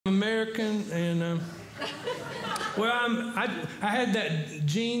American, and well, I had that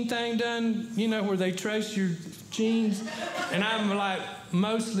gene thing done, you know, where they trace your genes, and I'm like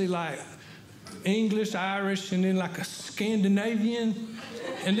mostly like English, Irish, and then like a Scandinavian,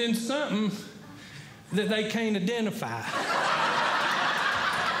 and then something that they can't identify.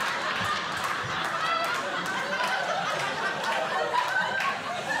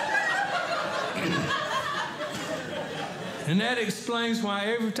 And that explains why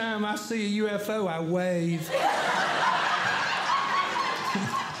every time I see a UFO, I wave.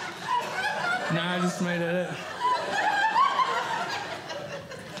 No, I just made that up.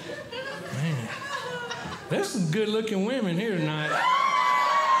 Man, there's some good-looking women here tonight.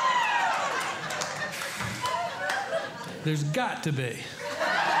 There's got to be.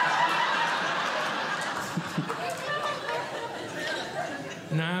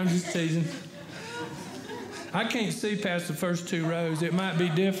 No, I'm just teasing. I can't see past the first 2 rows. It might be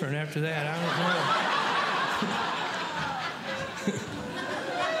different after that. I don't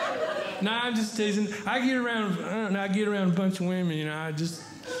know. No, I'm just teasing. I get around a bunch of women, you know. I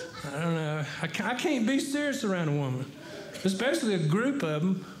don't know. I can't be serious around a woman, especially a group of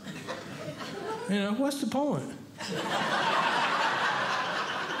them. You know, what's the point?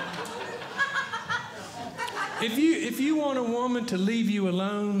 If you want a woman to leave you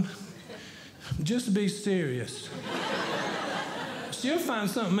alone, just be serious. She'll find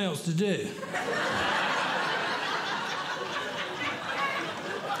something else to do.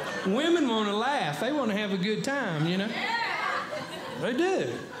 Women want to laugh. They want to have a good time, you know. They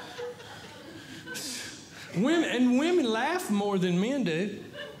do. Women laugh more than men do.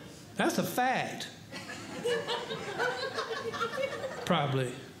 That's a fact.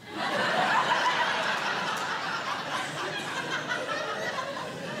 Probably.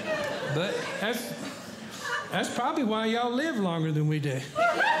 But that's probably why y'all live longer than we do.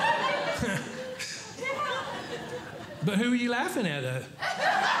 But who are you laughing at, though?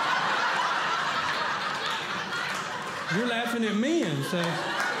 You're laughing at men, so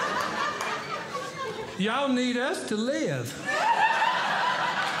y'all need us to live.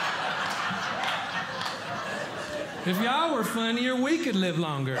 If y'all were funnier, we could live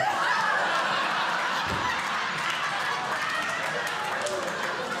longer.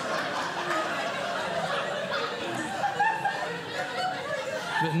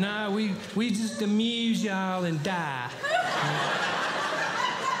 But no, we just amuse y'all and die.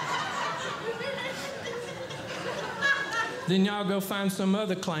 Then y'all go find some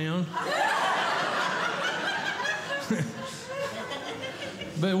other clown.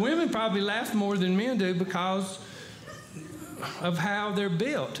 But women probably laugh more than men do because of how they're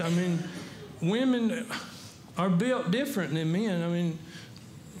built. I mean, women are built different than men. I mean,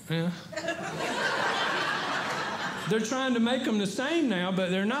 yeah. They're trying to make them the same now, but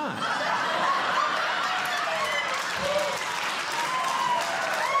they're not.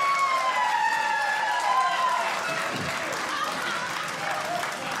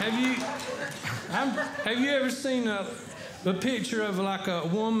 Have you ever seen a picture of like a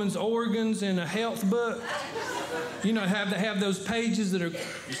woman's organs in a health book? You know, they have those pages that are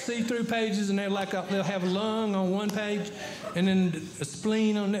see-through pages, and they'll have a lung on one page, and then a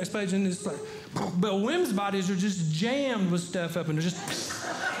spleen on the next page, and it's like. But women's bodies are just jammed with stuff up, and they're just,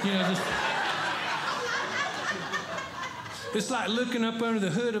 you know, just. It's like looking up under the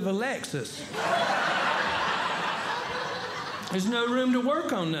hood of a Lexus. There's no room to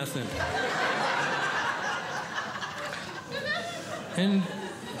work on nothing. And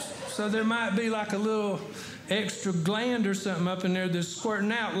so there might be like a little extra gland or something up in there that's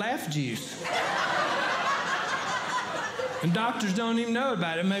squirting out laugh juice. And doctors don't even know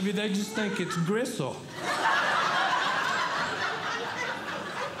about it. Maybe they just think it's gristle.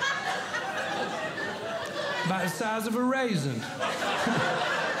 About the size of a raisin.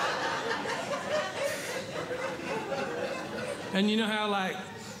 And you know how like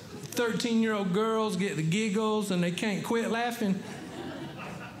 13-year-old girls get the giggles and they can't quit laughing?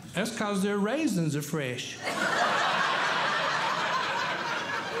 That's because their raisins are fresh.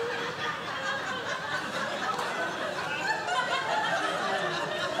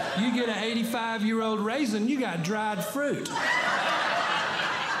 You get an 85-year-old raisin, you got dried fruit.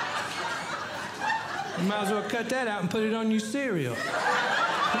 You might as well cut that out and put it on your cereal.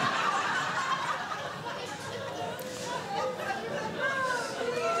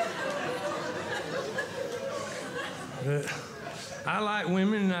 But I like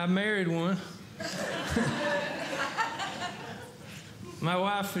women, and I married one. My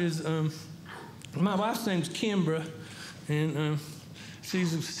wife's name's Kimbra, and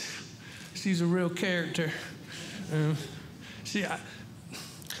she's a real character.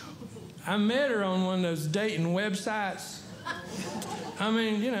 I met her on one of those dating websites. I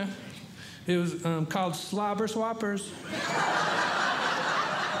mean, you know, it was called Slobber Swappers.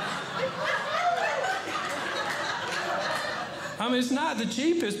 I mean, it's not the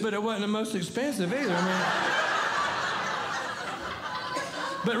cheapest, but it wasn't the most expensive either. I mean,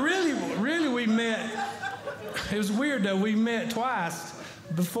 but really we met. It was weird though. We met twice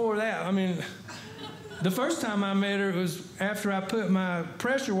before that. I mean, the first time I met her was after I put my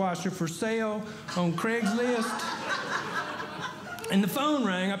pressure washer for sale on Craigslist. And the phone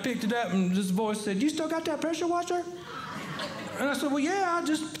rang. I picked it up, and this voice said, "You still got that pressure washer?" And I said, "Well, yeah, I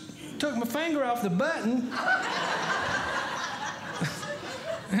just took my finger off the button."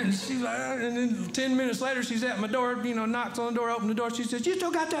 And she's like, and then 10 minutes later, she's at my door, you know, knocks on the door, opens the door. She says, "You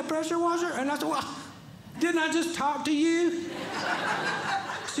still got that pressure washer?" And I said, "Well, didn't I just talk to you?"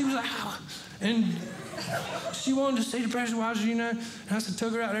 She was like, "Oh." And she wanted to see the pressure washer, you know. And I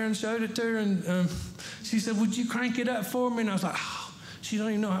took her out there and showed it to her. And she said, "Would you crank it up for me?" And I was like, "Oh, she don't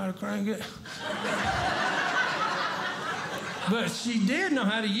even know how to crank it." But she did know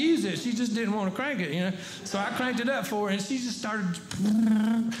how to use it. She just didn't want to crank it, you know. So I cranked it up for her, and she just started.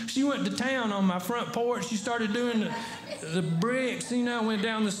 She went to town on my front porch. She started doing the bricks, you know, went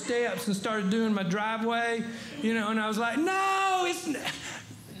down the steps and started doing my driveway, you know. And I was like, "No,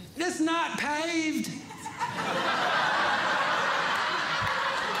 it's not paved."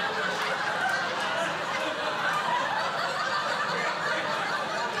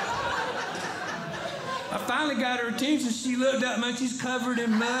 I finally got her attention. She looked up, man, she's covered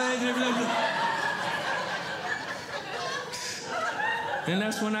in mud and everything. And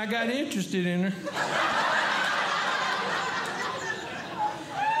that's when I got interested in her.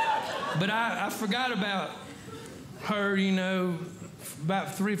 But I forgot about her, you know.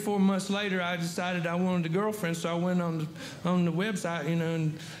 About 3 or 4 months later, I decided I wanted a girlfriend, so I went on the website, you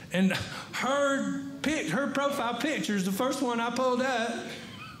know, and her profile picture is the first one I pulled up.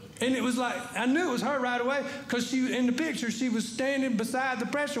 And it was like, I knew it was her right away, because in the picture, she was standing beside the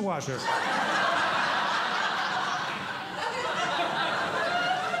pressure washer.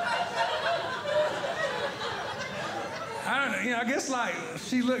 I don't know, you know, I guess like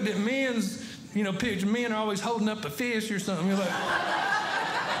she looked at men's, you know, picture. Men are always holding up a fish or something. You're like,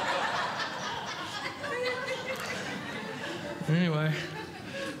 anyway,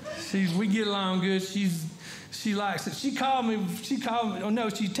 we get along good. She likes it. She called me, oh no,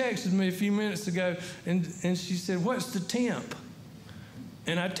 she texted me a few minutes ago, and she said, "What's the temp?"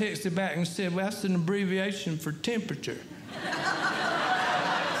 And I texted back and said, "Well, that's an abbreviation for temperature."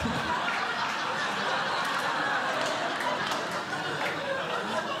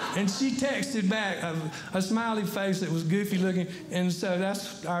 And she texted back a smiley face that was goofy looking, and so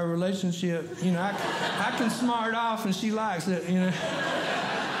that's our relationship. You know, I can smart off, and she likes it, you know.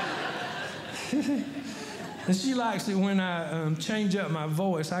 And she likes it when I change up my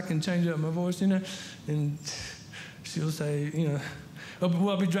voice. I can change up my voice, you know. And she'll say, you know,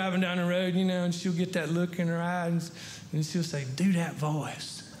 I'll be driving down the road, you know, and she'll get that look in her eyes, and she'll say, "Do that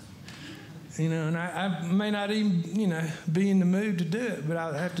voice." You know, and I may not even, you know, be in the mood to do it, but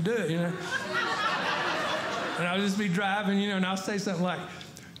I'll have to do it, you know. And I'll just be driving, you know, and I'll say something like,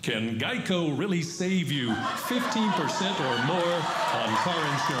 "Can Geico really save you 15% or more on car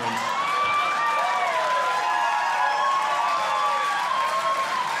insurance?"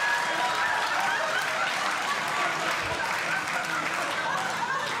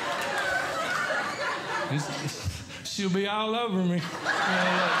 She'll be all over me. You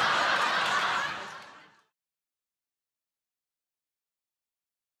know,